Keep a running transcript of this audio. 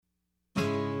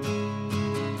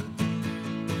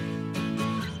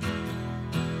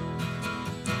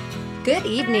Good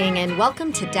evening and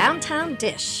welcome to Downtown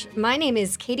Dish. My name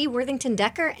is Katie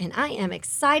Worthington-Decker and I am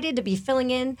excited to be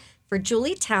filling in for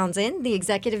Julie Townsend, the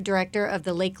Executive Director of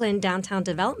the Lakeland Downtown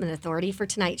Development Authority for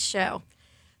tonight's show.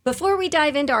 Before we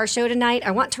dive into our show tonight,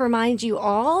 I want to remind you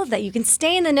all that you can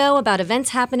stay in the know about events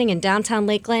happening in downtown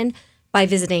Lakeland by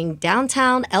visiting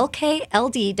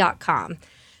downtownlkld.com.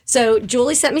 So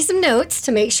Julie sent me some notes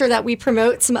to make sure that we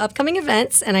promote some upcoming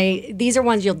events, and these are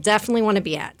ones you'll definitely want to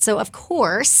be at. So, of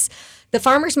course, the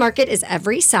Farmers Market is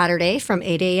every Saturday from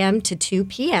 8 a.m. to 2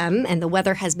 p.m., and the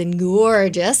weather has been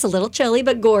gorgeous, a little chilly,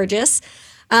 but gorgeous.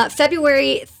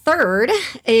 February 3rd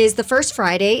is the first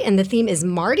Friday, and the theme is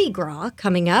Mardi Gras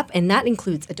coming up, and that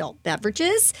includes adult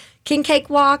beverages, king cake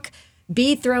walk,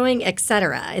 bead throwing,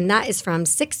 etc., and that is from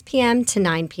 6 p.m. to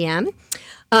 9 p.m.,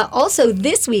 also,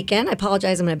 this weekend, I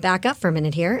apologize, I'm going to back up for a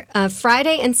minute here.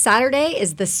 Friday and Saturday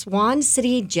is the Swan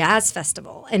City Jazz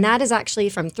Festival, and that is actually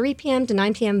from 3 p.m. to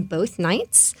 9 p.m. both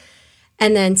nights.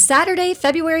 And then Saturday,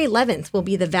 February 11th, will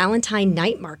be the Valentine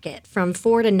Night Market from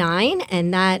 4 to 9,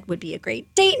 and that would be a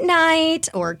great date night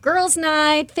or girls'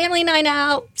 night, family night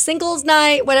out, singles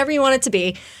night, whatever you want it to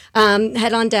be.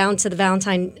 Head on down to the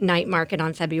Valentine Night Market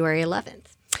on February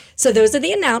 11th. So those are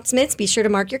the announcements. Be sure to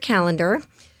mark your calendar.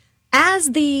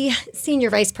 As the Senior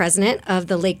Vice President of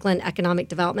the Lakeland Economic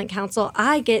Development Council,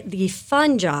 I get the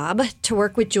fun job to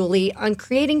work with Julie on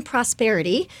creating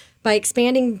prosperity by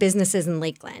expanding businesses in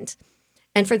Lakeland.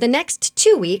 And for the next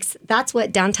 2 weeks, that's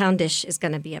what Downtown Dish is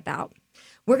going to be about.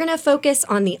 We're going to focus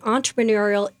on the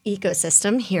entrepreneurial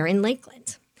ecosystem here in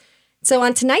Lakeland. So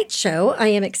on tonight's show, I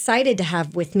am excited to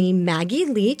have with me Maggie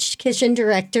Leach, Kitchen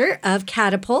Director of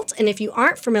Catapult. And if you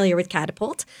aren't familiar with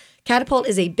Catapult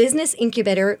is a business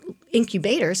incubator,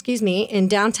 in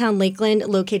downtown Lakeland,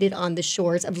 located on the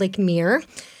shores of Lake Mirror.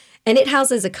 And it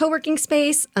houses a co-working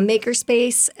space, a maker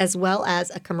space, as well as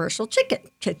a commercial chicken.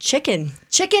 Chicken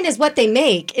is what they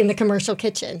make in the commercial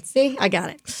kitchen. See, I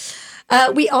got it.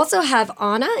 We also have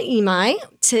Imai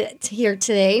here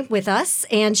today with us,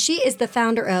 and she is the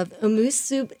founder of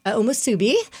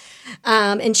Omusubee,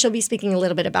 and she'll be speaking a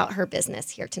little bit about her business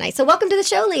here tonight. So welcome to the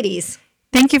show, ladies.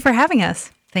 Thank you for having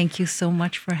us. Thank you so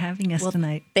much for having us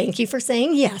tonight. Thank you for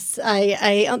saying yes.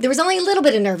 I there was only a little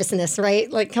bit of nervousness, right,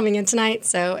 like coming in tonight.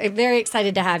 So I'm very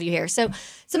excited to have you here. So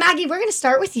Maggie, we're going to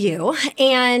start with you,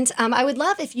 and I would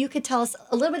love if you could tell us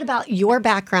a little bit about your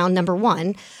background, number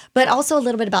one, but also a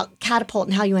little bit about Catapult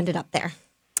and how you ended up there.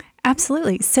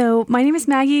 Absolutely. So my name is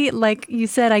Maggie. Like you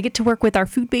said, I get to work with our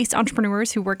food-based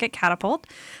entrepreneurs who work at Catapult.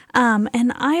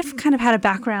 And I've kind of had a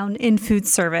background in food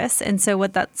service. And so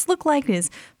what that's looked like is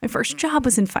my first job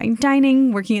was in fine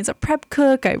dining, working as a prep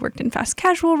cook. I worked in fast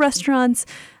casual restaurants,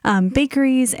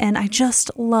 bakeries, and I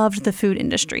just loved the food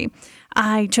industry.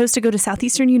 I chose to go to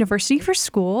Southeastern University for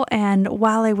school, and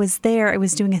while I was there, I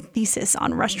was doing a thesis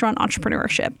on restaurant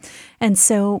entrepreneurship. And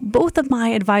so both of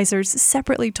my advisors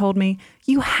separately told me,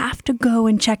 you have to go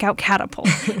and check out Catapult.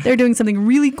 They're doing something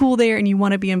really cool there, and you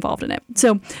want to be involved in it.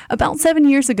 So about 7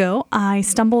 years ago, I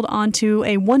stumbled onto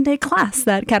a one-day class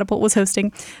that Catapult was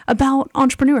hosting about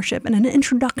entrepreneurship and an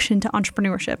introduction to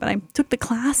entrepreneurship. And I took the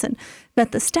class and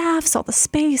met the staff, saw the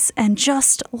space, and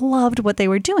just loved what they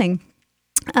were doing.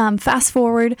 Fast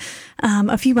forward,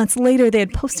 a few months later, they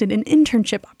had posted an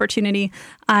internship opportunity.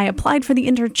 I applied for the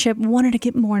internship, wanted to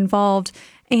get more involved.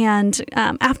 And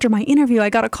after my interview,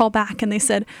 I got a call back and they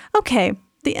said, okay,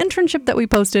 the internship that we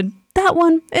posted, that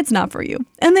one, it's not for you.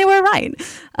 And they were right.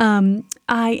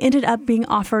 I ended up being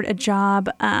offered a job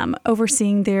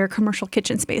overseeing their commercial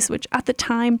kitchen space, which at the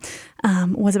time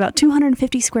was about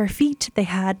 250 square feet. They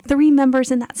had 3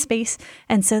 members in that space.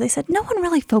 And so they said, no one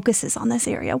really focuses on this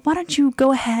area. Why don't you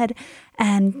go ahead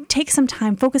and take some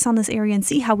time, focus on this area and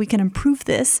see how we can improve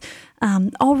this.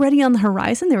 Already on the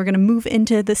horizon, they were going to move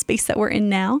into the space that we're in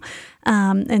now.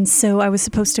 And so I was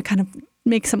supposed to kind of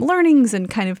make some learnings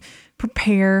and kind of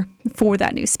prepare for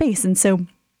that new space. And so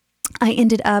I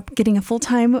ended up getting a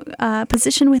full-time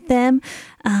position with them,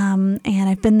 and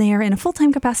I've been there in a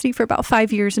full-time capacity for about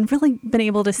 5 years and really been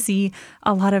able to see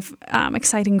a lot of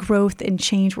exciting growth and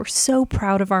change. We're so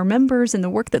proud of our members and the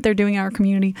work that they're doing in our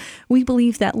community. We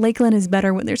believe that Lakeland is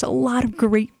better when there's a lot of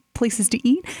great places to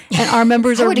eat, and our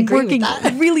members are working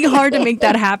really hard to make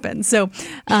that happen. So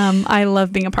I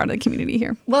love being a part of the community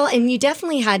here. Well, and you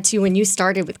definitely had to when you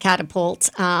started with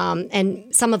Catapult,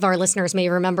 and some of our listeners may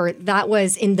remember that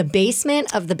was in the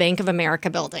basement of the Bank of America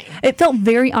building. It felt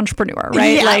very entrepreneur,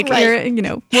 right? Yeah, like right.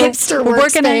 You're, hipster we're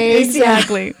working workspace.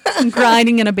 Exactly.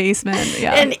 Grinding in a basement.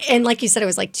 Yeah. And like you said, it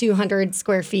was like 200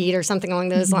 square feet or something along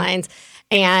those lines.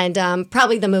 And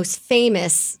probably the most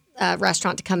famous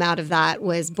restaurant to come out of that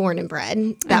was Born and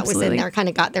Bred. That was in there, kind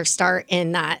of got their start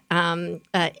in that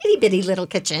itty bitty little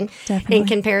kitchen. Definitely. In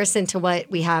comparison to what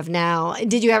we have now.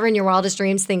 Did you ever in your wildest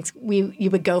dreams think you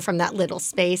would go from that little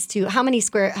space to how much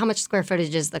square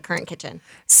footage is the current kitchen?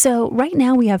 So right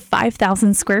now we have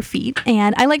 5,000 square feet,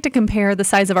 and I like to compare the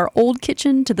size of our old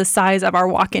kitchen to the size of our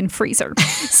walk-in freezer.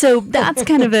 So that's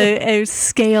kind of a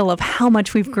scale of how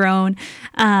much we've grown.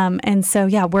 And so,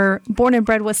 yeah, we're Born and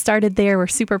Bred was started there. We're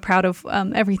super proud of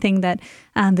everything that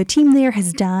the team there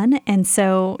has done. And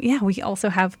so, yeah, we also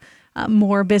have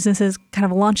more businesses kind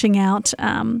of launching out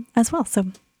as well. So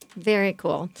very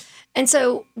cool. And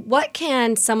so what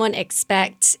can someone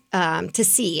expect to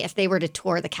see if they were to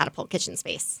tour the Catapult kitchen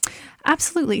space?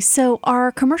 Absolutely. So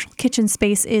our commercial kitchen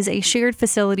space is a shared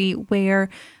facility where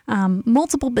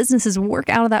multiple businesses work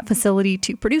out of that facility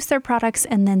to produce their products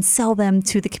and then sell them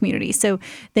to the community. So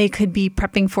they could be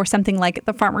prepping for something like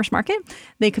the farmers market.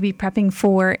 They could be prepping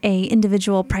for a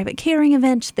individual private catering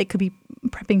event. They could be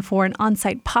prepping for an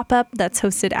on-site pop-up that's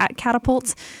hosted at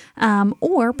Catapult,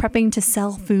 or prepping to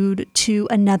sell food to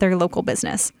another local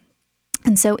business.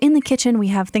 And so in the kitchen, we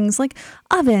have things like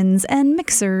ovens and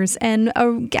mixers and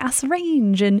a gas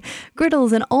range and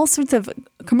griddles and all sorts of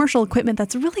commercial equipment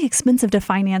that's really expensive to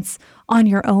finance on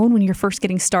your own when you're first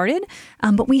getting started.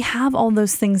 But we have all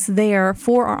those things there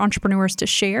for our entrepreneurs to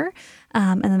share.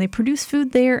 And then they produce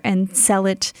food there and sell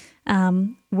it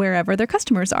wherever their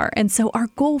customers are. And so our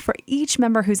goal for each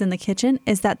member who's in the kitchen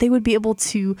is that they would be able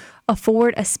to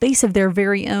afford a space of their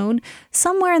very own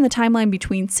somewhere in the timeline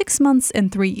between 6 months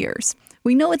and 3 years.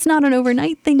 We know it's not an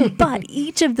overnight thing, but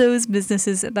each of those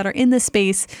businesses that are in the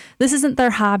space, this isn't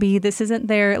their hobby. This isn't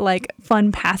their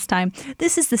fun pastime.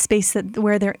 This is the space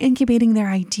where they're incubating their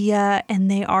idea and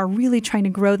they are really trying to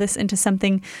grow this into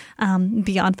something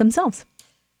beyond themselves.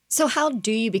 So how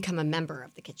do you become a member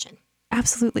of the kitchen?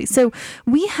 Absolutely. So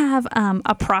we have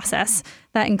a process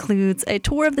that includes a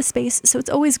tour of the space. So it's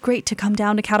always great to come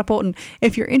down to Catapult. And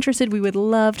if you're interested, we would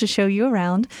love to show you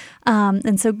around.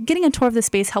 And so getting a tour of the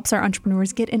space helps our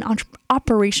entrepreneurs get an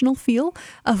operational feel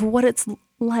of what it's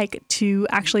like to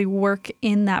actually work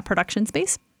in that production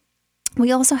space.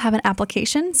 We also have an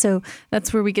application, so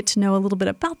that's where we get to know a little bit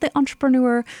about the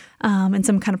entrepreneur and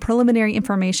some kind of preliminary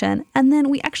information. And then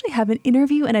we actually have an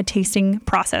interview and a tasting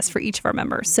process for each of our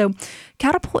members. So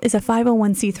Catapult is a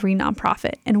 501c3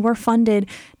 nonprofit, and we're funded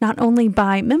not only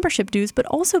by membership dues, but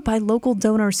also by local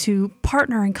donors who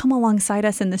partner and come alongside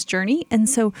us in this journey. And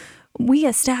so we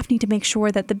as staff need to make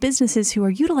sure that the businesses who are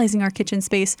utilizing our kitchen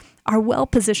space are well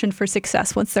positioned for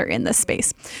success once they're in this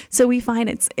space. So we find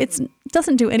it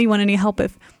doesn't do anyone any help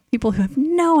if people who have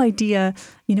no idea,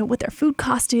 what their food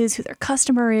cost is, who their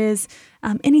customer is,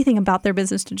 anything about their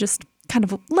business to just kind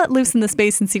of let loose in the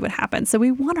space and see what happens. So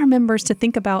we want our members to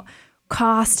think about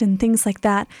cost and things like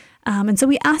that. And so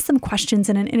we ask them questions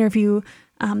in an interview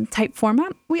type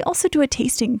format. We also do a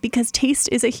tasting because taste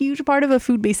is a huge part of a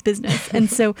food-based business. And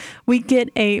so we get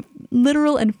a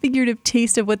literal and figurative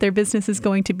taste of what their business is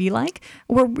going to be like.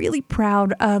 We're really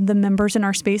proud of the members in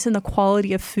our space and the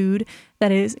quality of food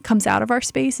that comes out of our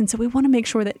space. And so we want to make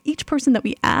sure that each person that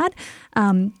we add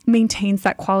maintains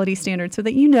that quality standard so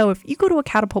that if you go to a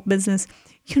Catapult business,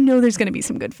 there's going to be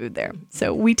some good food there.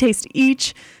 So we taste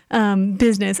each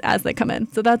business as they come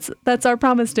in. So that's our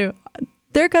promise to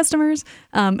their customers,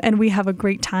 and we have a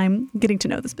great time getting to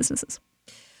know those businesses.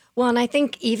 Well, and I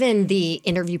think even the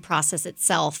interview process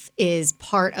itself is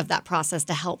part of that process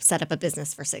to help set up a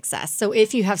business for success. So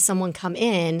if you have someone come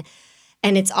in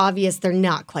and it's obvious they're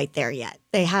not quite there yet,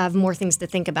 they have more things to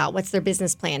think about. What's their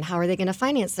business plan? How are they going to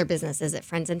finance their business? Is it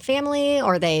friends and family?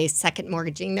 Or are they second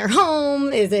mortgaging their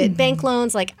home? Is it bank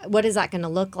loans? What is that going to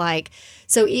look like?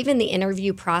 So even the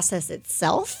interview process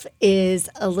itself is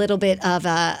a little bit of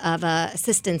a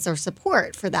assistance or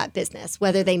support for that business,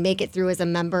 whether they make it through as a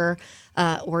member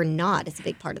or not. It's a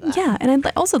big part of that. Yeah, and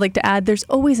I'd also like to add, there's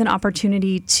always an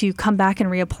opportunity to come back and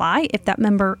reapply if that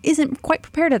member isn't quite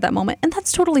prepared at that moment, and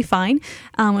that's totally fine.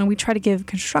 And we try to give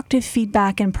constructive feedback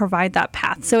and provide that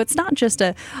path. So it's not just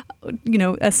a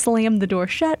slam the door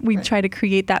shut. We try to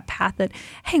create that path that,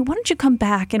 hey, why don't you come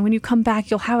back? And when you come back,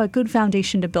 you'll have a good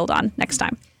foundation to build on next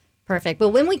time. Perfect. But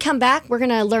when we come back, we're going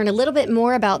to learn a little bit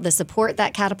more about the support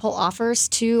that Catapult offers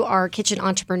to our kitchen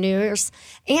entrepreneurs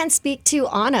and speak to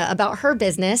Anna about her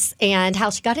business and how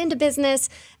she got into business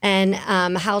and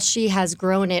how she has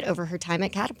grown it over her time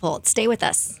at Catapult. Stay with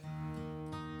us.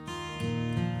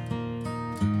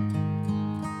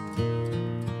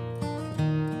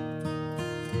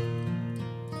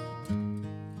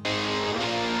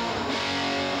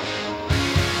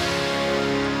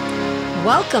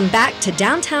 Welcome back to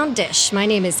Downtown Dish. My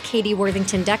name is Katie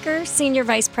Worthington-Decker, Senior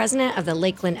Vice President of the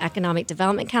Lakeland Economic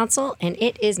Development Council, and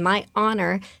it is my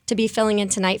honor to be filling in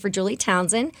tonight for Julie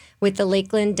Townsend with the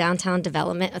Lakeland Downtown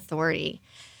Development Authority.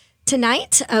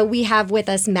 Tonight, we have with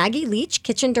us Maggie Leach,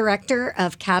 Kitchen Director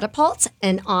of Catapult,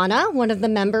 and Anna, one of the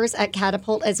members at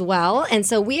Catapult as well. And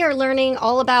so we are learning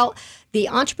all about the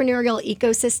entrepreneurial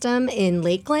ecosystem in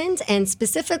Lakeland, and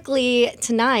specifically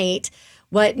tonight,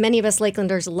 what many of us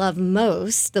Lakelanders love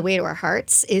most, the way to our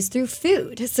hearts, is through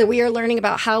food. So we are learning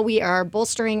about how we are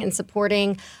bolstering and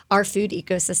supporting our food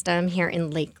ecosystem here in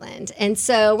Lakeland. And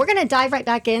so we're going to dive right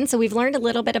back in. So we've learned a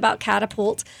little bit about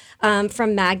Catapult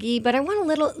from Maggie, but I want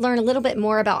to learn a little bit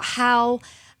more about how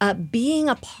being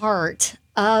a part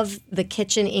of the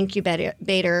kitchen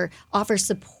incubator offers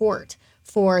support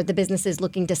for the businesses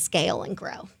looking to scale and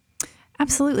grow.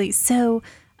 Absolutely. So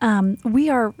we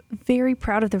are very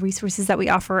proud of the resources that we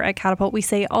offer at Catapult. We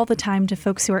say all the time to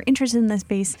folks who are interested in this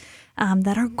space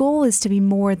that our goal is to be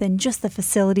more than just the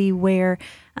facility where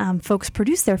folks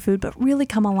produce their food, but really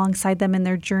come alongside them in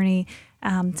their journey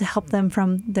to help them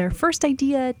from their first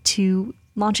idea to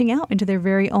launching out into their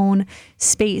very own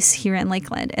space here in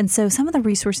Lakeland. And so some of the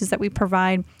resources that we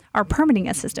provide are permitting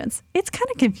assistance. It's kind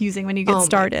of confusing when you get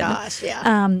started. Oh my gosh,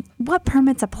 yeah. What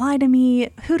permits apply to me?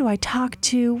 Who do I talk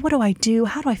to? What do I do?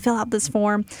 How do I fill out this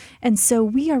form? And so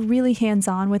we are really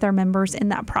hands-on with our members in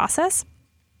that process.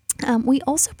 We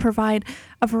also provide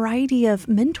a variety of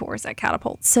mentors at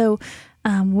Catapult. So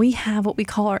we have what we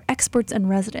call our experts and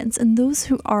residents, and those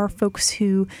who are folks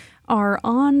who are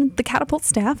on the Catapult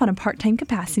staff on a part-time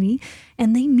capacity,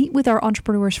 and they meet with our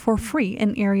entrepreneurs for free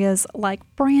in areas like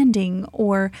branding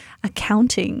or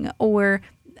accounting or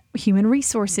human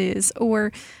resources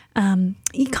or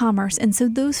e-commerce. And so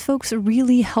those folks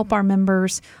really help our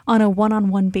members on a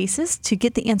one-on-one basis to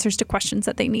get the answers to questions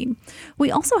that they need.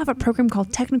 We also have a program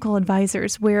called Technical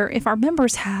Advisors, where if our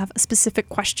members have a specific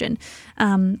question,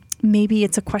 maybe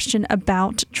it's a question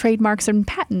about trademarks and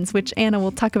patents, which Anna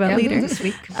will talk about later this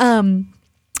week.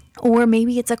 Or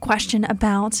maybe it's a question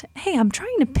about, hey, I'm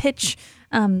trying to pitch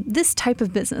this type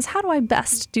of business. How do I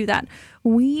best do that?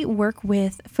 We work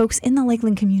with folks in the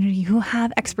Lakeland community who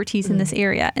have expertise in this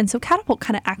area. And so Catapult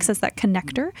kind of acts as that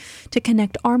connector to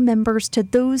connect our members to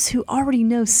those who already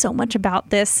know so much about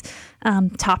this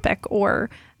topic or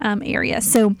area.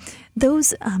 So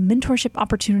those mentorship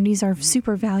opportunities are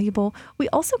super valuable. We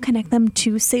also connect them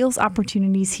to sales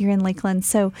opportunities here in Lakeland.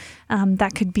 So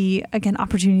that could be, again,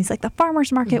 opportunities like the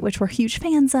farmers market, which we're huge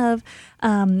fans of.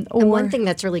 And one thing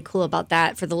that's really cool about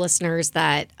that for the listeners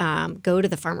that go to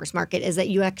the farmers market is that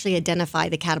you actually identify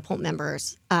the Catapult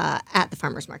members at the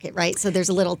farmers market, right? So there's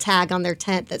a little tag on their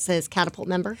tent that says Catapult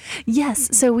member.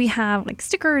 Yes. So we have like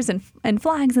stickers and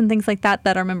flags and things like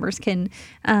that our members can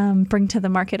bring to the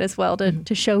market as well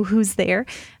to show who's there.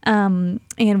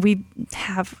 And we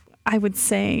have, I would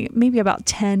say, maybe about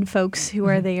 10 folks who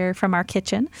are there from our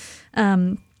kitchen.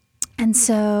 And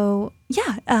so,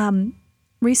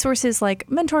 resources like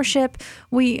mentorship,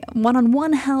 we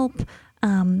one-on-one help,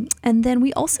 and then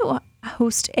we also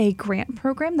host a grant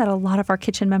program that a lot of our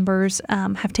kitchen members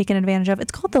have taken advantage of.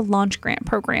 It's called the Launch Grant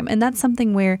Program, and that's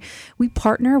something where we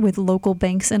partner with local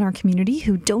banks in our community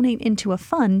who donate into a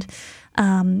fund,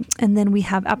 and then we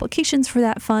have applications for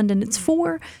that fund, and it's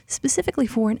specifically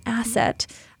for an asset,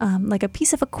 like a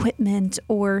piece of equipment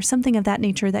or something of that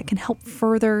nature that can help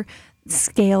further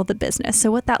scale the business.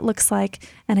 So what that looks like,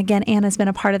 and again, Anna's been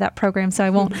a part of that program,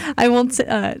 so I won't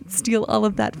steal all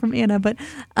of that from Anna, but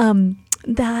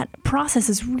that process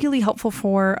is really helpful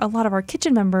for a lot of our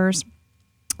kitchen members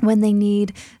when they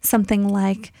need something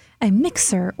like a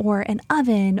mixer or an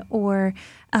oven, or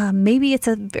maybe it's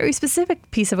a very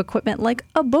specific piece of equipment like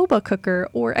a boba cooker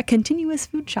or a continuous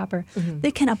food chopper.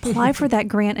 They can apply for that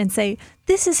grant and say,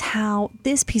 this is how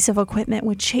this piece of equipment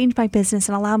would change my business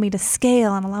and allow me to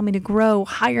scale and allow me to grow,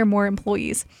 hire more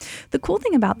employees. The cool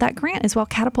thing about that grant is while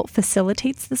Catapult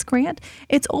facilitates this grant,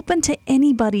 it's open to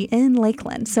anybody in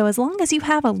Lakeland. So as long as you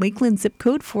have a Lakeland zip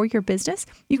code for your business,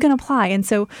 you can apply. And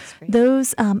so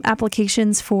those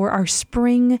applications for our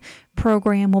spring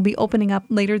program will be opening up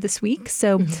later this week.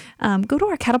 So go to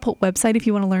our Catapult website if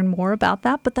you want to learn more about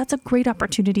that. But that's a great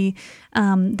opportunity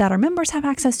that our members have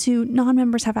access to,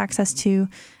 non-members have access to.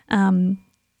 And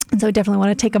so I definitely want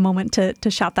to take a moment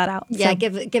to shout that out. Yeah, so,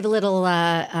 give a little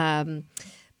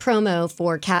promo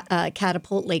for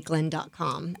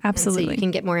catapultlakeland.com. Absolutely. So you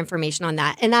can get more information on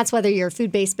that. And that's whether you're a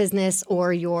food-based business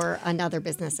or you're another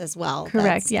business as well.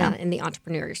 Correct, that's, in the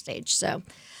entrepreneur stage. So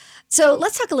So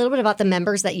let's talk a little bit about the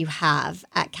members that you have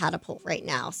at Catapult right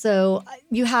now. So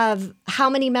you have how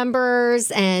many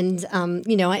members? And,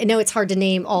 I know it's hard to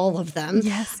name all of them,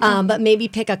 Yes. but maybe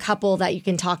pick a couple that you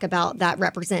can talk about that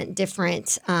represent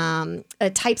different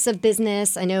types of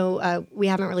business. I know we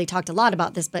haven't really talked a lot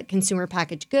about this, but consumer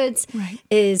packaged goods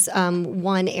is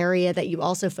one area that you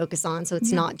also focus on. So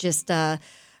it's not just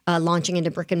launching into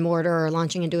brick and mortar or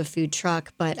launching into a food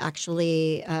truck, but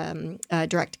actually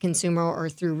direct to consumer or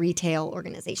through retail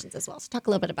organizations as well. So talk a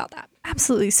little bit about that.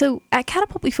 Absolutely. So at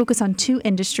Catapult, we focus on two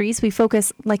industries. We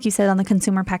focus, like you said, on the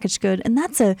consumer packaged good, and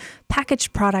that's a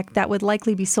packaged product that would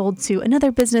likely be sold to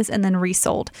another business and then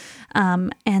resold.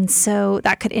 And so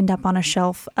that could end up on a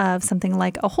shelf of something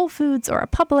like a Whole Foods or a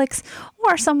Publix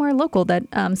or somewhere local that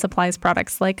supplies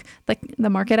products like the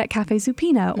market at Cafe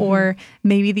Zupina or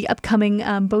maybe the upcoming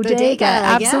bodega.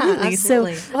 Absolutely. Yeah,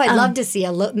 absolutely. So, I'd love to see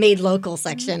a made local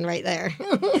section right there.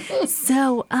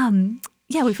 So,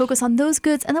 we focus on those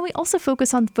goods. And then we also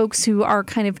focus on folks who are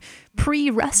kind of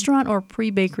pre-restaurant or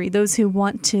pre-bakery, those who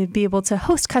want to be able to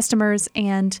host customers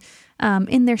and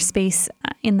in their space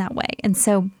in that way. And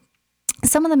so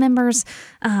some of the members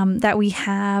that we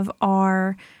have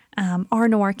are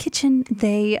Noir Kitchen.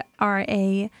 They are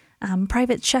a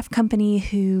private chef company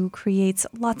who creates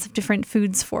lots of different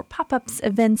foods for pop-ups,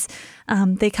 events.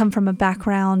 They come from a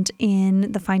background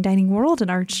in the fine dining world and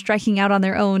are striking out on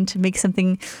their own to make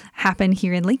something happen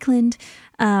here in Lakeland.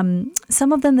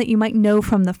 Some of them that you might know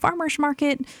from the farmers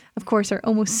market, of course, are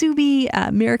Omusubee,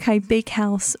 Maracay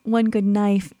Bakehouse, One Good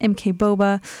Knife, MK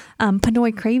Boba.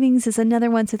 Pinoy Cravings is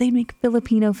another one. So they make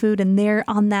Filipino food and they're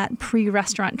on that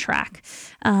pre-restaurant track.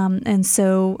 And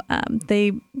so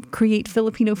they create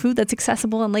Filipino food that's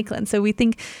accessible in Lakeland. So we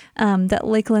think that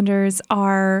Lakelanders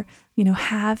are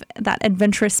have that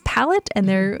adventurous palate and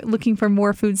they're looking for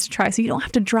more foods to try. So you don't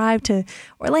have to drive to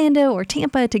Orlando or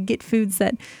Tampa to get foods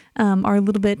that are a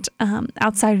little bit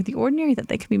outside of the ordinary, that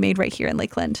they can be made right here in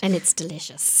Lakeland. And it's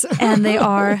delicious. And they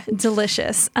are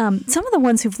delicious. Some of the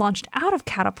ones who've launched out of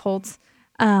Catapult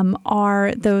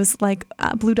are those like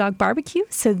Blue Dog Barbecue.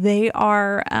 So they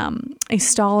are a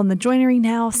stall in the joinery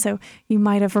now. So you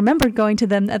might have remembered going to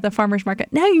them at the farmers market.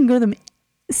 Now you can go to them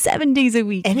 7 days a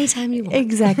week. Anytime you want.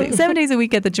 Exactly. 7 days a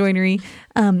week at the joinery.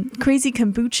 Crazy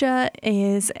Kombucha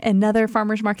is another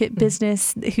farmers market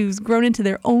business who's grown into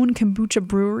their own kombucha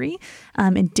brewery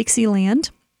in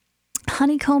Dixieland.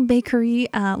 Honeycomb Bakery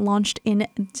launched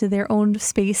into their own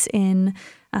space in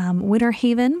Winter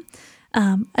Haven.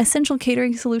 Essential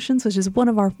Catering Solutions, which is one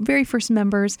of our very first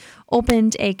members,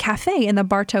 opened a cafe in the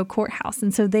Bartow Courthouse.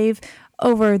 And so they've,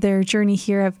 over their journey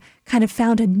here, have kind of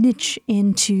found a niche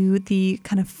into the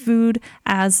kind of food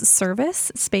as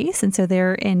service space. And so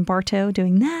they're in Bartow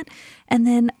doing that. And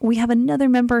then we have another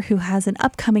member who has an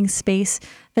upcoming space.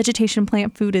 Vegetation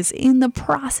Plant Food is in the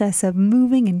process of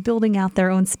moving and building out their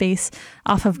own space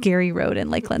off of Gary Road in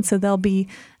Lakeland. So they'll be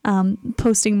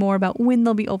posting more about when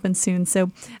they'll be open soon. So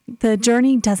the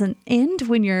journey doesn't end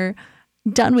when you're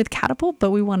done with Catapult, but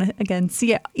we want to, again,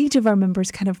 see each of our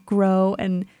members kind of grow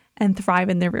and thrive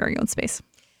in their very own space.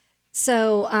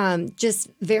 So just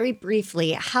very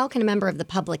briefly, how can a member of the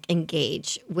public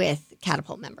engage with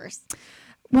Catapult members?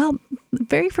 Well, the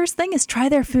very first thing is try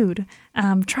their food.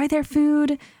 Try their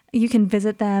food. You can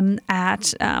visit them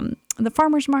at the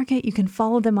farmers market. You can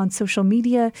follow them on social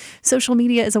media. Social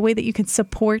media is a way that you can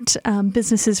support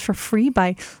businesses for free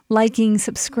by liking,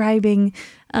 subscribing,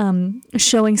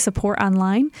 showing support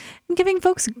online, and giving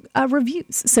folks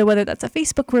reviews. So whether that's a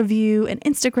Facebook review, an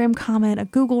Instagram comment, a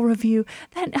Google review,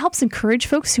 that helps encourage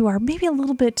folks who are maybe a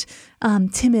little bit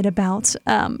timid about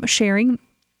sharing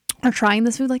or trying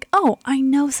this food, like, oh, I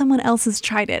know someone else has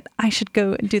tried it. I should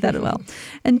go and do that as well.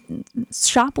 And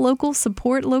shop local,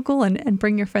 support local, and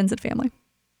bring your friends and family.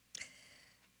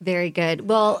 Very good.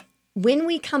 Well, when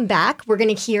we come back, we're going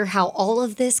to hear how all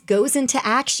of this goes into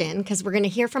action, because we're going to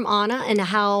hear from Anna and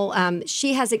how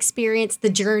she has experienced the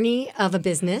journey of a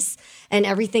business and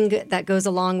everything that goes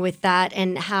along with that,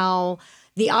 and how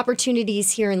the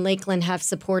opportunities here in Lakeland have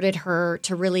supported her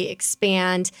to really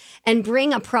expand and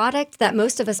bring a product that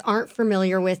most of us aren't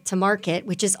familiar with to market,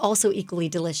 which is also equally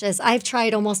delicious. I've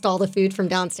tried almost all the food from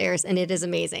downstairs, and it is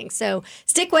amazing. So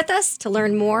stick with us to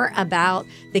learn more about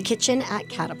the kitchen at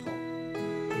Catapult.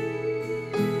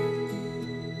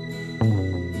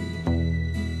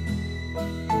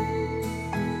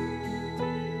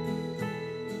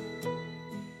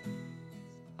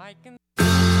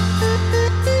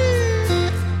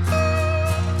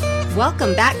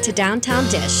 Welcome back to Downtown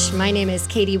Dish. My name is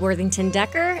Katie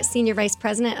Worthington-Decker, Senior Vice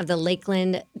President of the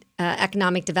Lakeland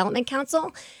Economic Development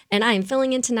Council. And I am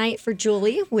filling in tonight for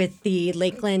Julie with the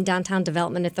Lakeland Downtown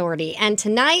Development Authority. And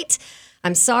tonight,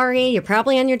 I'm sorry, you're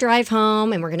probably on your drive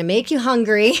home and we're going to make you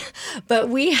hungry, but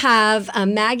we have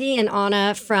Maggie and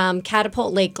Anna from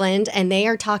Catapult Lakeland, and they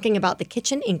are talking about the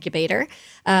Kitchen Incubator,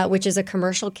 which is a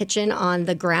commercial kitchen on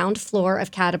the ground floor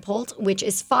of Catapult, which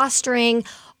is fostering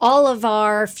all of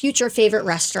our future favorite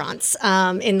restaurants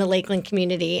in the Lakeland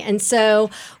community. And so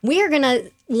we are going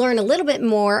to learn a little bit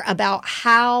more about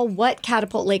how what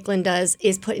Catapult Lakeland does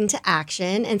is put into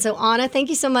action. And so, Anna, thank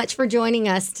you so much for joining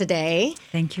us today.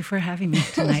 Thank you for having me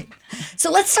tonight. So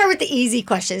let's start with the easy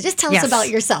questions. Just tell us about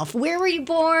yourself. Where were you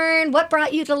born? What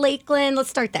brought you to Lakeland? Let's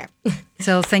start there.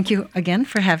 So thank you again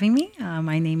for having me.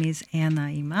 My name is Anna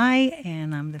Imai,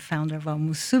 and I'm the founder of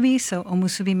Omusubee. So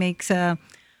Omusubee makes a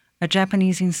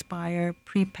Japanese-inspired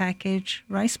prepackaged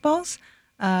rice balls.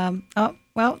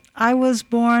 Well, I was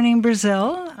born in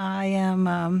Brazil. I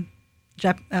am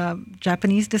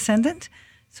Japanese descendant.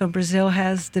 So Brazil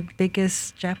has the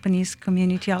biggest Japanese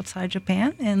community outside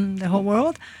Japan in the whole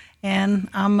world. And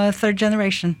I'm a third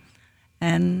generation.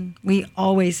 And we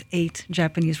always ate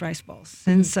Japanese rice balls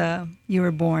since you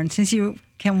were born. Since you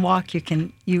can walk,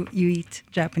 you eat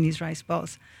Japanese rice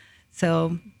balls.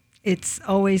 So it's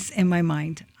always in my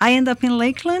mind. I end up in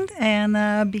Lakeland,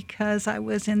 and because I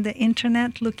was in the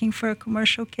internet looking for a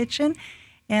commercial kitchen,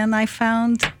 and I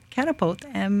found Catapult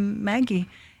and Maggie,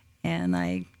 and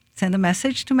I sent a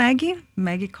message to Maggie.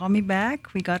 Maggie called me back.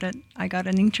 I got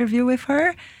an interview with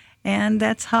her, and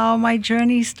that's how my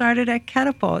journey started at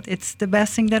Catapult. It's the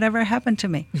best thing that ever happened to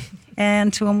me,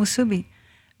 and to Omusubee.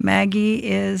 Maggie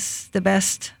is the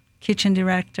best kitchen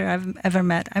director I've ever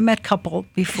met. I met couple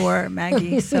before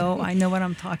Maggie, so I know what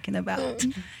I'm talking about.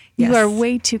 Yes. You are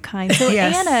way too kind. So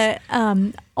Yes.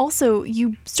 Anna, also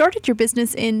you started your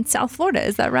business in South Florida,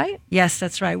 is that right? Yes,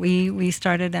 that's right. We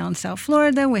started down South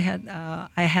Florida. We had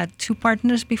I had two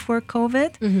partners before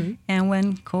COVID, and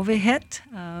when COVID hit,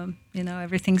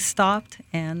 everything stopped.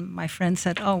 And my friend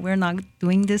said, "Oh, we're not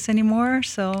doing this anymore."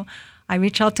 So I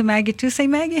reached out to Maggie to say,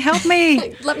 "Maggie, help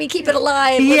me. Let me keep it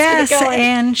alive. Let's Yes, get it going."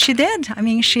 and she did. I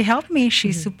mean, she helped me.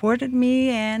 She supported me,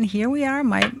 and here we are.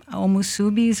 My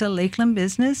Omusubee is a Lakeland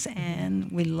business,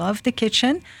 and we love the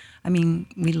kitchen. I mean,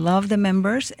 we love the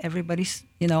members. Everybody's,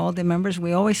 all the members.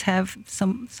 We always have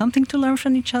something to learn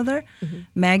from each other.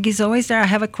 Maggie's always there. I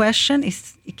have a question.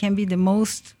 It can be the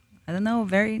most, I don't know,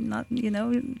 very not,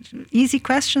 easy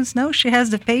questions. No, she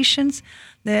has the patience.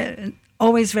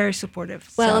 Always very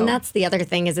supportive. Well, and that's the other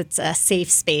thing is it's a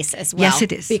safe space as well. Yes,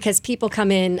 it is. Because people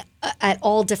come in at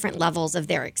all different levels of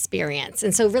their experience.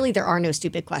 And so really there are no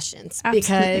stupid questions. Absolutely.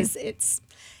 Because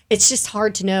it's just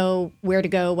hard to know where to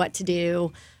go, what to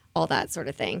do, all that sort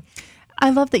of thing. I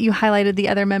love that you highlighted the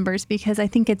other members because I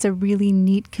think it's a really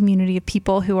neat community of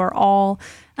people who are all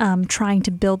trying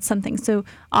to build something. So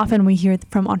often we hear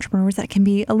from entrepreneurs that it can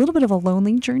be a little bit of a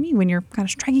lonely journey when you're kind of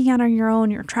striking out on your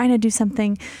own, you're trying to do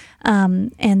something.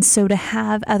 And so to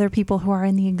have other people who are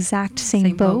in the exact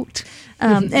same boat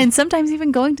and sometimes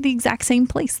even going to the exact same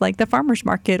place, like the farmer's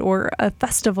market or a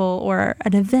festival or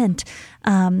an event.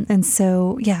 And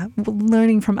so,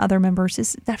 learning from other members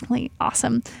is definitely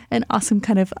awesome. An awesome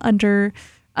kind of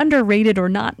underrated or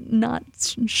not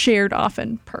shared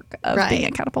often perk of being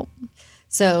a Catapult.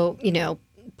 So,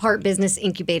 part business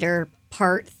incubator,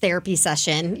 part therapy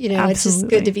session. Absolutely. It's just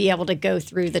good to be able to go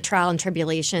through the trial and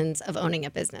tribulations of owning a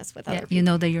business with other people. You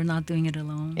know that you're not doing it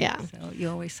alone. Yeah. So you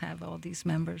always have all these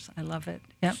members. I love it.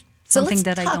 Yep. So Something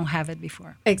that I don't have it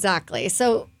before. Exactly.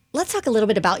 So let's talk a little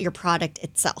bit about your product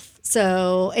itself.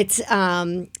 So it's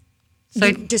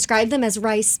you describe them as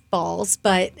rice balls,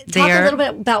 but talk a little bit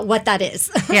about what that is.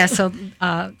 Yeah, so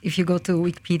if you go to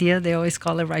Wikipedia, they always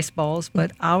call it rice balls,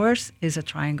 but ours is a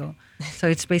triangle. So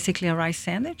it's basically a rice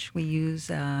sandwich. We use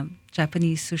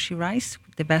Japanese sushi rice,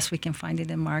 the best we can find in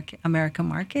the American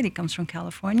market. It comes from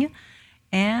California.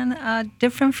 And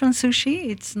different from sushi,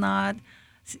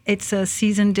 it's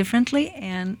seasoned differently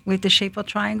and with the shape of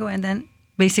triangle, and then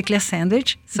basically a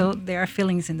sandwich, so there are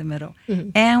fillings in the middle.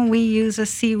 And we use a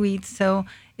seaweed, so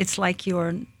it's like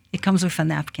it comes with a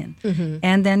napkin.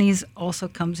 And then it also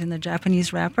comes in a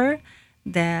Japanese wrapper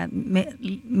that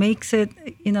makes it,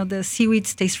 the seaweed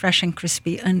stays fresh and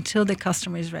crispy until the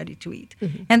customer is ready to eat.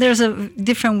 And there's a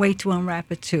different way to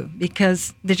unwrap it too,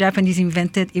 because the Japanese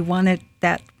it wanted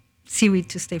that seaweed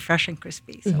to stay fresh and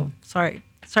crispy. So sorry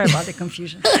about the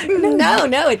confusion.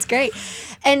 No, it's great.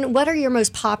 And what are your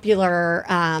most popular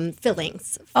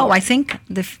fillings? I think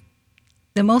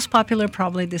the most popular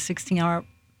probably the 16-hour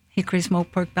hickory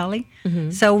smoked pork belly.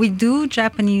 So we do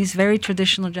very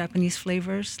traditional Japanese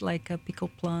flavors like a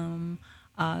pickled plum,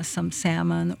 some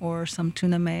salmon or some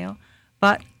tuna mayo.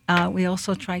 But we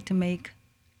also try to make,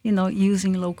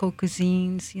 using local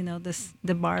cuisines,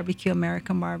 the barbecue,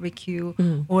 American barbecue,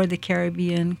 or the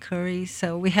Caribbean curry.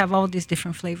 So we have all these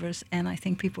different flavors, and I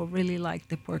think people really like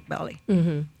the pork belly.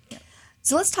 Mm-hmm.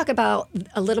 So let's talk about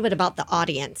a little bit about the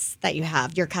audience that you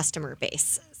have, your customer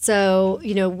base. So,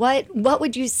 what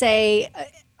would you say?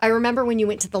 I remember when you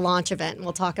went to the launch event, and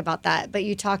we'll talk about that, but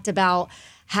you talked about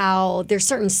how there's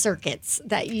certain circuits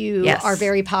that you are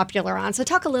very popular on. So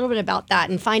talk a little bit about that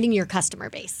and finding your customer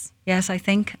base. Yes, I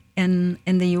think in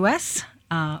the U.S.,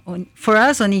 for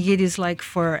us, onigiri is like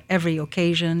for every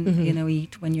occasion,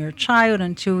 eat when you're a child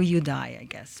until you die, I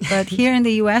guess. But here in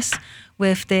the U.S.,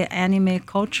 with the anime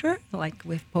culture, like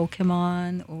with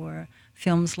Pokemon or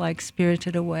films like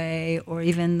Spirited Away or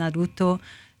even Naruto,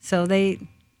 so they're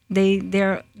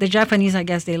the Japanese, I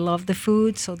guess, they love the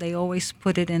food, so they always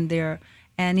put it in their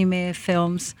anime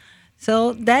films.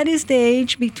 So that is the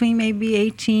age between maybe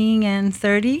 18 and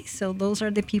 30. So those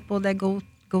are the people that go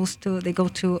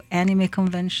to anime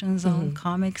conventions,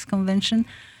 comics convention.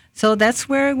 So that's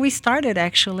where we started,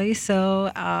 actually.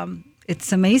 So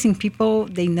it's amazing. People,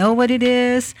 they know what it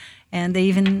is, and they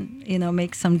even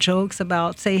make some jokes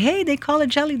about, say, hey, they call it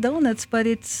jelly donuts, but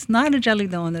it's not a jelly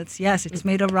donuts. Yes, it's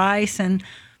made of rice, and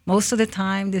most of the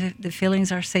time the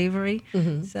fillings are savory.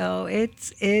 So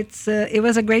it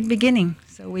was a great beginning.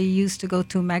 So we used to go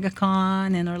to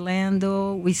MegaCon in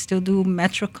Orlando. We still do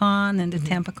MetroCon in the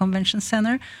Tampa Convention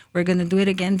Center. We're going to do it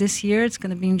again this year. It's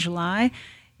going to be in July.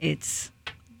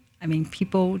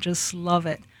 People just love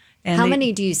it. And how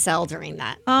many do you sell during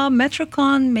that?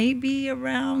 MetroCon maybe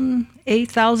around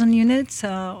 8,000 units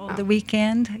on the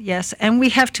weekend. Yes, and we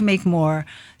have to make more.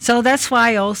 So that's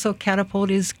why also Catapult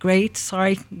is great.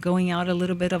 Sorry, going out a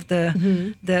little bit of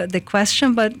the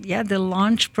question, but yeah, the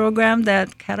launch program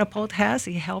that Catapult has,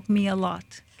 it helped me a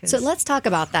lot. So let's talk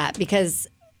about that, because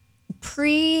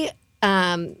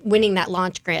winning that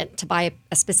launch grant to buy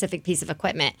a specific piece of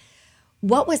equipment,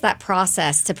 what was that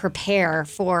process to prepare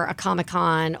for a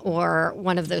Comic-Con or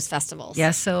one of those festivals?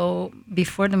 Yeah, so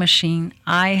before the machine,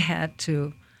 I had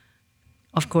to,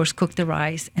 of course, cook the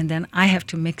rice, and then I have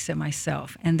to mix it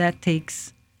myself. And that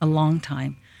takes a long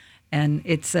time. And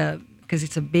it's because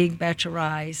it's a big batch of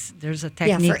rice. There's a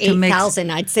technique to mix. For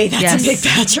 8,000, I'd say that's a big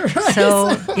batch of rice.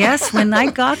 So, yes, when I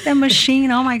got the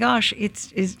machine, oh my gosh,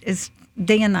 it's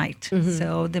day and night.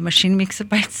 So the machine mixes it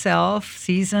by itself,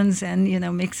 seasons, and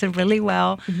mix it really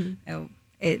well.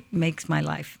 It makes my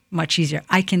life much easier.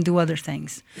 I can do other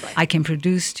things. Right. I can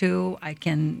produce too. I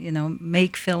can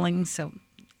make fillings. So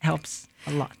it helps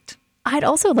a lot. I'd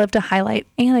also love to highlight,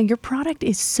 Anna, your product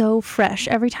is so fresh.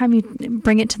 Every time you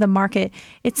bring it to the market,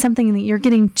 it's something that you're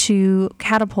getting to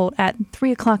Catapult at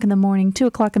 3 o'clock in the morning, 2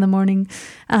 o'clock in the morning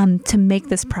to make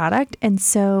this product. And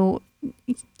so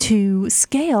to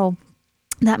scale,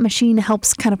 that machine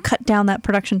helps kind of cut down that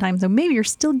production time. So maybe you're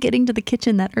still getting to the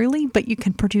kitchen that early, but you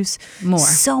can produce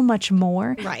so much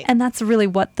more. Right. And that's really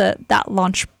what that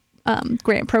launch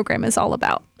grant program is all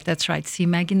about. That's right. See,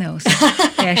 Maggie knows.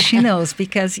 Yeah, she knows,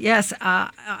 because yes,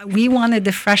 we wanted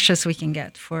the freshest we can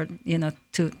get for the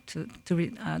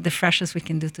freshest we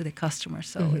can do to the customer.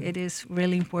 So it is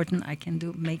really important. I can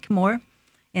make more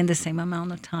in the same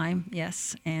amount of time.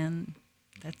 Yes, and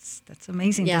that's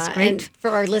amazing. Yeah, that's great. And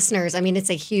for our listeners, it's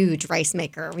a huge rice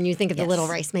maker. When you think of the little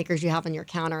rice makers you have on your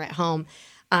counter at home,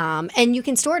 and you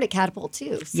can store it at Catapult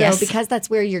too. So because that's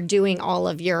where you're doing all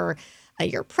of your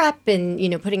prep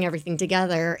and putting everything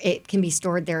together, it can be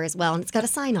stored there as well, and it's got a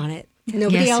sign on it.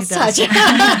 Nobody else touch.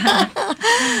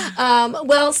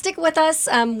 Well, stick with us.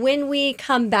 When we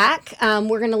come back,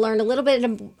 we're going to learn a little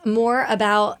bit more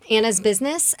about Anna's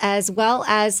business, as well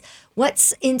as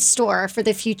what's in store for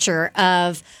the future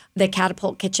of the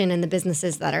Catapult Kitchen and the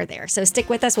businesses that are there. So stick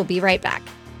with us. We'll be right back.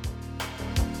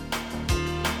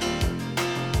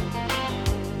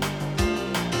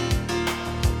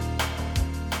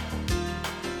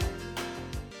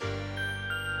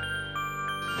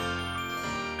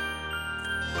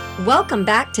 Welcome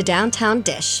back to Downtown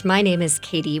Dish. My name is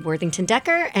Katie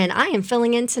Worthington-Decker, and I am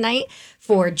filling in tonight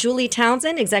for Julie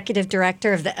Townsend, Executive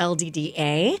Director of the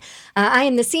LDDA. I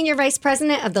am the Senior Vice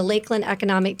President of the Lakeland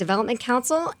Economic Development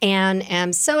Council, and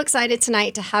am so excited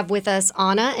tonight to have with us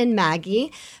Anna and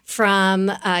Maggie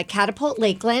from Catapult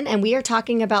Lakeland, and we are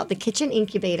talking about the Kitchen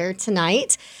Incubator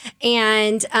tonight.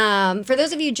 And for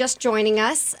those of you just joining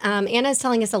us, Anna is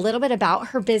telling us a little bit about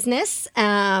her business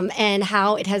and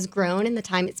how it has grown in the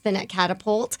time it's been happen at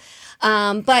Catapult.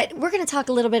 But we're going to talk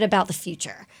a little bit about the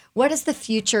future. What does the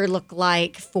future look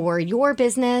like for your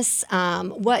business?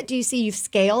 What do you see? You've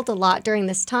scaled a lot during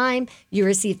this time. You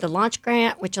received the launch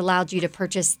grant, which allowed you to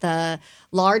purchase the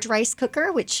large rice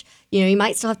cooker, which, you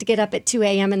might still have to get up at 2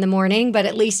 a.m. in the morning, but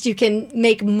at least you can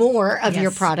make more of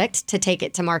your product to take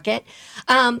it to market.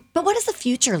 But what does the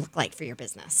future look like for your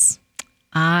business?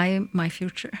 My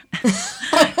future.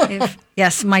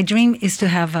 Yes, my dream is to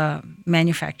have a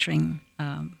manufacturing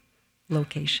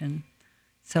location.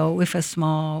 So with a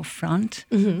small front,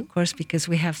 of course, because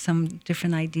we have some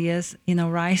different ideas.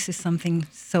 Rice is something,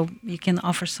 so you can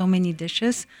offer so many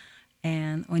dishes,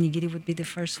 and onigiri would be the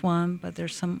first one, but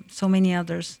there's so many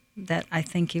others that I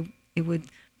think it would,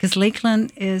 because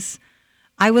Lakeland is,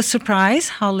 I was surprised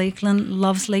how Lakeland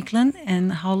loves Lakeland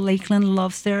and how Lakeland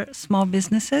loves their small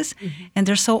businesses, and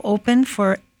they're so open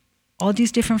for all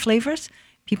these different flavors.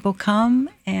 People come,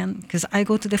 and because I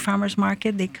go to the farmers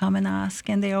market, they come and ask,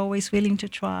 and they're always willing to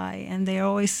try, and they're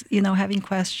always, having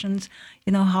questions,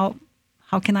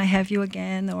 how can I have you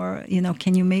again, or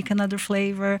can you make another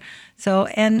flavor? So,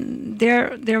 and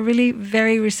they're really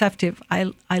very receptive.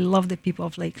 I love the people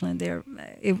of Lakeland.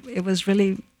 It was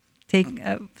really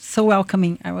so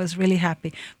welcoming. I was really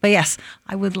happy. But yes,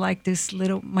 I would like this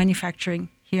little manufacturing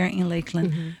here in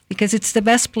Lakeland because it's the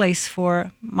best place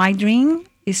for my dream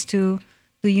is to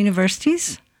do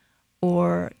universities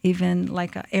or even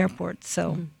like an airport.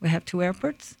 So we have 2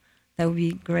 airports. That would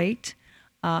be great.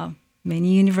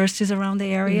 Many universities around the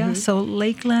area. So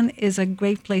Lakeland is a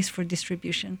great place for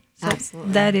distribution. So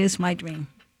Absolutely. That is my dream.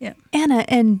 Yeah. Anna,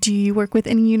 and do you work with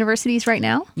any universities right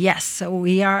now? Yes. So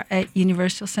we are at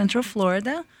University of Central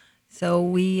Florida. So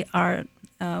we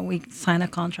sign a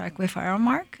contract with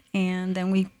Aramark, and then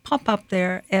we pop up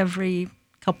there every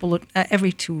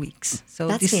 2 weeks. So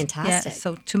That's fantastic. Yeah,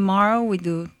 so tomorrow we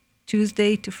do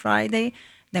Tuesday to Friday,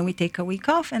 then we take a week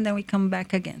off, and then we come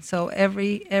back again. So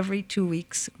every 2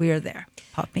 weeks we are there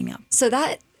popping up. So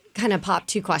that kind of popped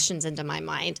 2 questions into my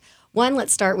mind. One,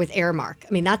 let's start with Aramark.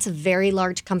 I mean, that's a very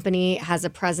large company, has a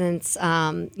presence,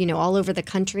 all over the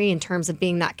country in terms of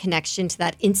being that connection to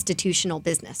that institutional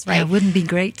business, right? Yeah, wouldn't be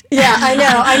great? Yeah, I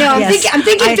know. Yes. I'm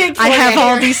thinking big. I have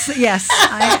all here. these. Yes,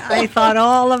 I thought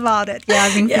all about it. Yeah,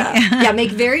 Yeah,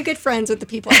 make very good friends with the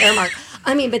people at Aramark.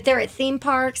 I mean, but they're at theme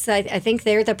parks. I think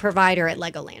they're the provider at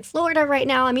Legoland, Florida right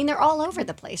now. I mean, they're all over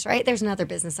the place, right? There's another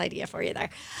business idea for you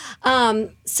there.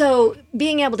 So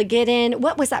being able to get in,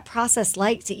 what was that process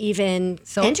like to even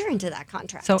enter into that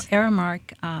contract? So Aramark,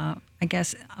 I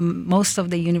guess most of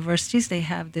the universities, they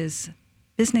have this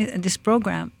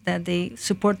program that they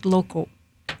support local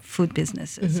food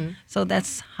businesses. So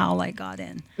that's how I got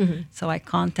in. So I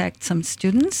contact some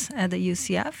students at the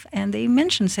UCF, and they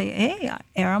say, hey,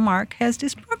 Aramark has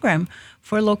this program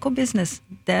for local business.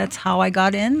 That's how I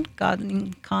got in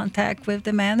contact with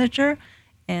the manager,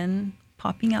 and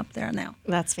popping up there now.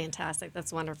 That's fantastic.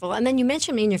 That's wonderful. And then you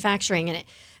mentioned manufacturing, and it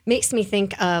makes me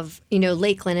think of,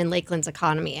 Lakeland and Lakeland's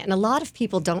economy. And a lot of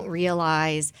people don't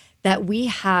realize that we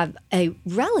have a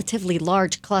relatively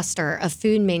large cluster of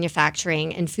food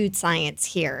manufacturing and food science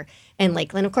here in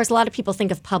Lakeland. Of course, a lot of people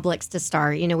think of Publix to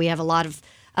start. We have a lot of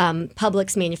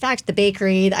Publix manufacture, the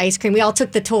bakery, the ice cream. We all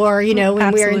took the tour, when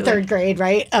Absolutely. we were in 3rd grade,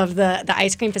 right, of the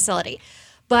ice cream facility.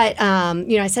 But,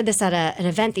 I said this at an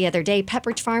event the other day,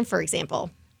 Pepperidge Farm, for example.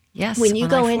 Yes. When you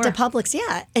go into I-4.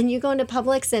 Publix, and you go into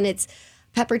Publix and it's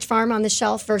Pepperidge Farm on the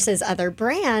shelf versus other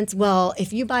brands, well,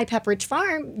 if you buy Pepperidge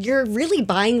Farm, you're really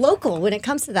buying local when it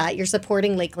comes to that. You're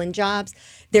supporting Lakeland jobs.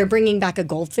 They're bringing back a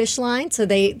goldfish line. So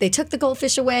they took the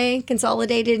goldfish away,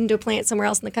 consolidated into a plant somewhere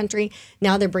else in the country.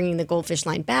 Now they're bringing the goldfish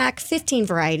line back, 15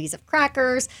 varieties of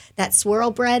crackers, that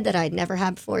swirl bread that I'd never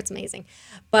had before. It's amazing.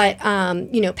 But,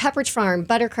 Pepperidge Farm,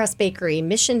 Buttercrust Bakery,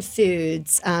 Mission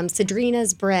Foods,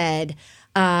 Cedrina's Bread,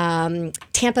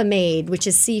 Tampa Made, which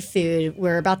is seafood.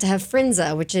 We're about to have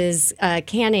Frinza, which is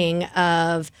canning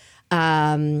of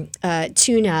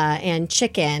tuna and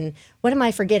chicken. What am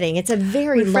I forgetting? It's a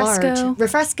very large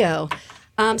Refresco.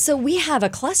 So we have a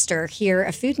cluster here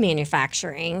of food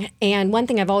manufacturing, and one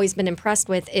thing I've always been impressed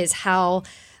with is how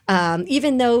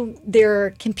even though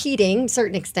they're competing to a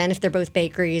certain extent, if they're both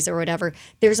bakeries or whatever,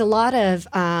 there's a lot of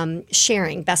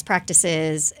sharing best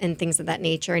practices and things of that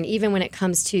nature. And even when it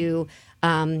comes to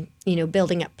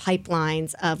building up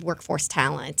pipelines of workforce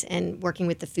talent and working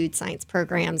with the food science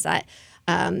programs at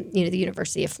the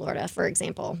University of Florida, for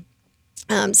example.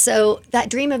 So that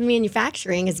dream of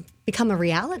manufacturing has become a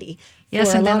reality.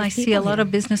 Yes, for and a then lot I of see a people lot here.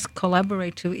 of business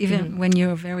collaborate too, even when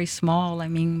you're very small. I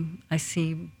mean, I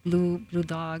see Blue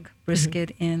Dog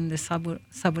brisket in the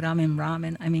Saburamen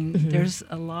ramen. I mean, there's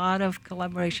a lot of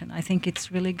collaboration. I think it's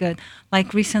really good.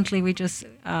 Like recently, we just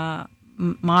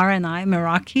Mara and I,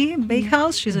 Meraki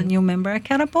Bakehouse. She's a new member at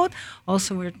Catapult.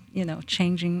 Also, we're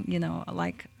changing.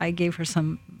 Like I gave her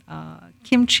some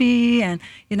kimchi, and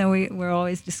we're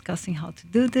always discussing how to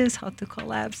do this, how to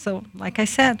collab. So, like I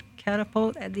said,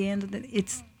 Catapult at the end of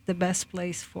it's the best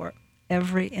place for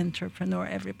every entrepreneur,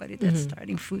 everybody that's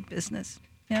starting food business.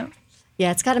 Yeah.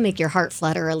 Yeah, it's got to make your heart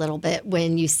flutter a little bit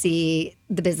when you see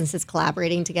the businesses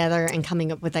collaborating together and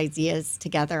coming up with ideas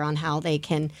together on how they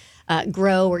can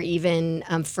grow or even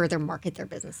further market their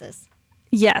businesses.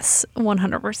 Yes,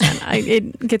 100%.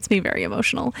 It gets me very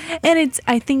emotional. And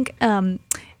I think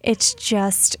it's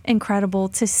just incredible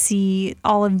to see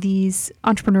all of these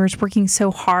entrepreneurs working so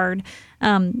hard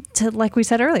to, like we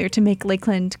said earlier, to make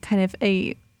Lakeland kind of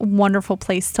a wonderful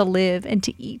place to live and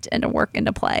to eat and to work and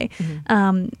to play.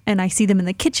 And I see them in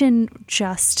the kitchen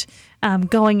just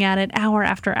going at it hour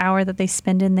after hour that they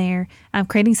spend in there,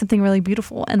 creating something really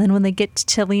beautiful. And then when they get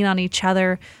to lean on each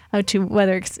other to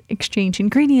whether exchange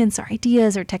ingredients or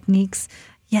ideas or techniques,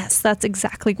 yes, that's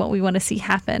exactly what we want to see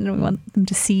happen. We want them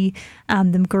to see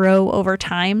them grow over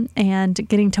time, and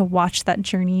getting to watch that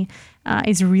journey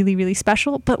is really, really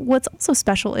special. But what's also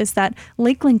special is that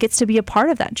Lakeland gets to be a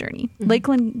part of that journey.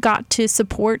 Lakeland got to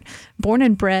support Born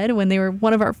and Bred when they were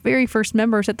one of our very first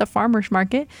members at the farmers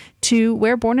market to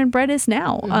where Born and Bred is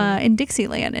now in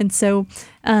Dixieland. And so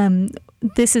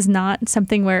this is not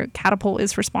something where Catapult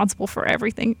is responsible for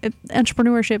everything.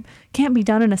 Entrepreneurship can't be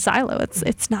done in a silo.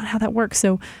 It's not how that works.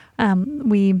 So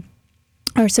we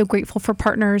are so grateful for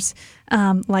partners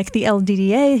like the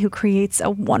LDDA, who creates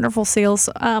a wonderful sales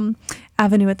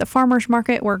avenue at the farmers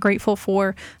market. We're grateful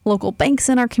for local banks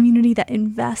in our community that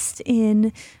invest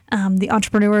in the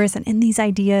entrepreneurs and in these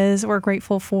ideas. We're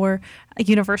grateful for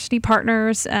university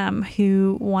partners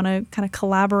who want to kind of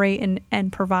collaborate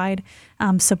and provide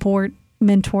support,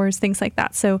 mentors, things like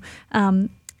that. So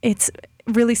it's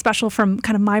really special from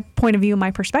kind of my point of view and my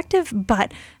perspective,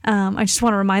 but I just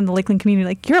want to remind the Lakeland community,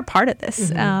 like, you're a part of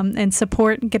this, and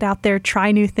support, get out there,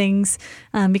 try new things,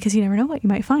 because you never know what you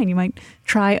might find. You might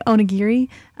try onigiri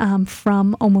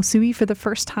from Omusubee for the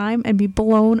first time and be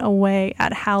blown away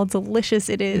at how delicious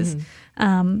it is.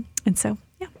 And so,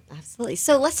 yeah. Absolutely.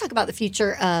 So let's talk about the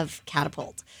future of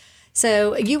Catapult.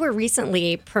 So you were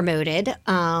recently promoted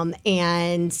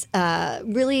and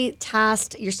really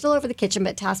tasked, you're still over the kitchen,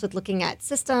 but tasked with looking at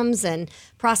systems and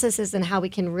processes and how we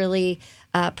can really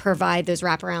provide those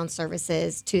wraparound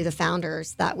services to the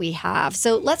founders that we have.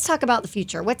 So let's talk about the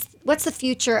future. What's the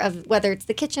future of whether it's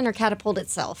the kitchen or Catapult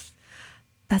itself?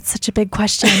 That's such a big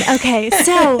question. Okay,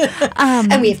 so...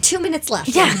 and we have 2 minutes left.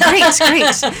 Yeah, great.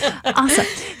 Awesome.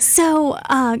 So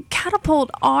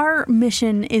Catapult, our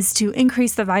mission is to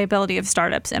increase the viability of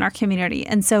startups in our community.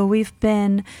 And so we've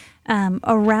been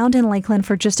around in Lakeland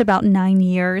for just about 9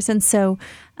 years. And so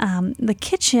the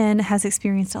kitchen has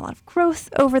experienced a lot of growth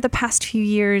over the past few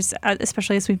years,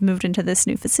 especially as we've moved into this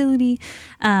new facility.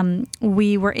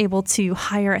 We were able to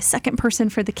hire a second person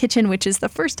for the kitchen, which is the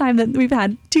first time that we've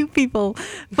had two people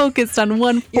focused on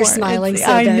one floor. You're smiling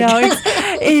so I big. know.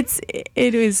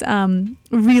 It was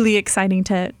really exciting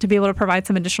to be able to provide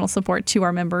some additional support to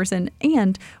our members, and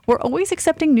we're always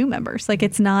accepting new members. Like,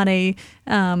 it's not a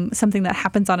something that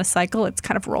happens on a cycle. It's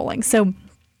kind of rolling. So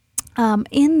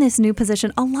in this new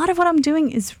position, a lot of what I'm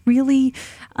doing is really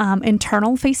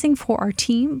internal facing for our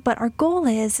team, but our goal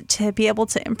is to be able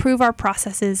to improve our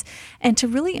processes and to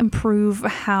really improve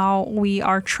how we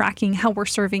are tracking how we're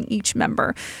serving each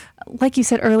member. Like you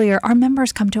said earlier, our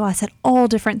members come to us at all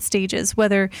different stages,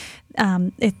 whether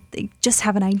if they just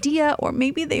have an idea or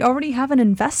maybe they already have an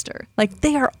investor. Like,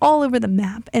 they are all over the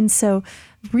map. And so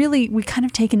really, we kind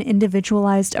of take an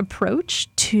individualized approach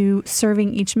to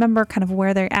serving each member, kind of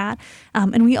where they're at.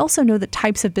 And we also know the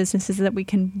types of businesses that we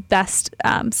can best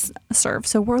serve.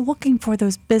 So we're looking for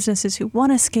those businesses who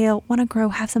want to scale, want to grow,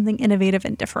 have something innovative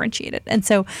and differentiated. And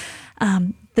so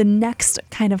the next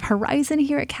kind of horizon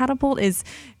here at Catapult is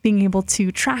being able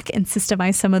to track and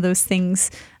systemize some of those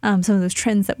things, some of those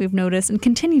trends that we've noticed, and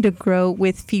continue to grow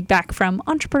with feedback from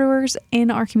entrepreneurs in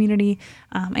our community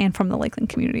and from the Lakeland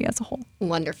community as a whole.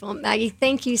 Wonderful. Maggie,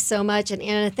 thank you so much. And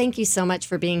Anna, thank you so much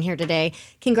for being here today.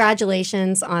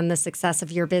 Congratulations on the success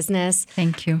of your business.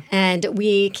 Thank you. And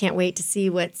we can't wait to see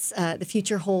what's the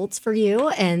future holds for you,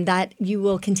 and that you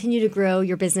will continue to grow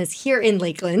your business here in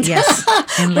Lakeland. Yes.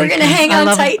 We're going to hang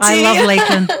on tight to I love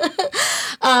Lakeland.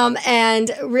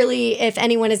 And really, if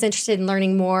anyone is interested in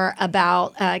learning more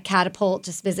about Catapult,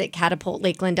 just visit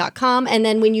catapultlakeland.com. And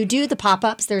then when you do the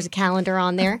pop-ups, there's a calendar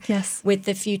on there Yes. with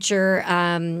the future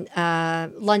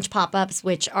lunch pop-ups,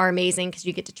 which are amazing because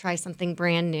you get to try something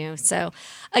brand new. So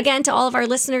again, to all of our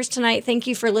listeners tonight, thank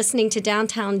you for listening to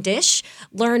Downtown Dish.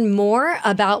 Learn more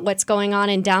about what's going on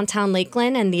in downtown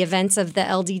Lakeland and the events of the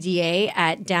LDDA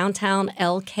at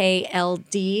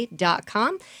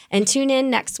downtownlkld.com. And tune in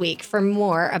next week for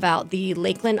more about the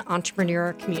Lakeland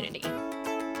entrepreneur community.